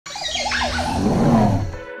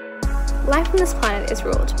Life on this planet is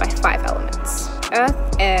ruled by 5 elements: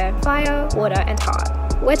 earth, air, fire, water, and heart.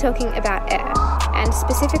 We're talking about air, and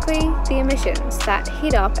specifically the emissions that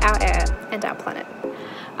heat up our air and our planet.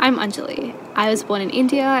 I'm Anjali. I was born in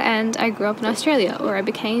India and I grew up in Australia, where I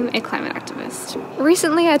became a climate activist.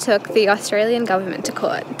 Recently I took the Australian government to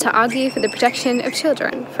court to argue for the protection of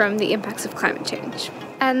children from the impacts of climate change.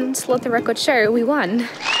 And let the record show, we won.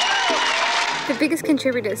 The biggest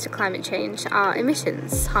contributors to climate change are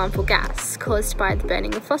emissions, harmful gas caused by the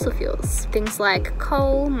burning of fossil fuels. Things like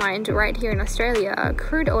coal, mined right here in Australia,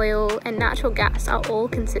 crude oil, and natural gas are all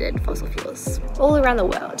considered fossil fuels. All around the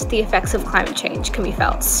world, the effects of climate change can be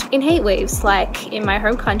felt in heat waves like in my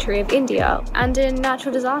home country of India, and in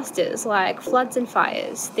natural disasters like floods and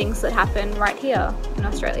fires, things that happen right here in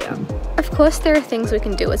Australia. Of course, there are things we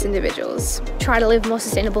can do as individuals. Try to live more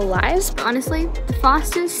sustainable lives, but honestly, the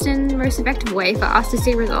fastest and most effective way for us to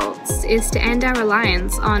see results is to end our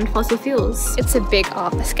reliance on fossil fuels. It's a big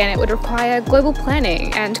ask and it would require global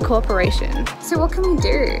planning and cooperation. So what can we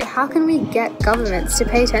do? How can we get governments to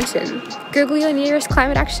pay attention? Google your nearest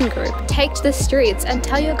climate action group. Take to the streets and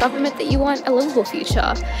tell your government that you want a livable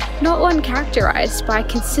future, not one characterised by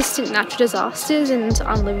consistent natural disasters and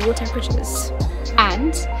unlivable temperatures.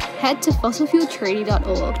 And head to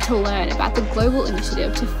fossilfueltreaty.org to learn about the global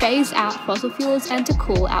initiative to phase out fossil fuels and to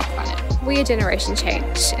cool our planet. We are Generation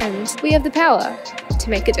Change, and we have the power to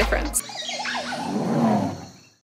make a difference.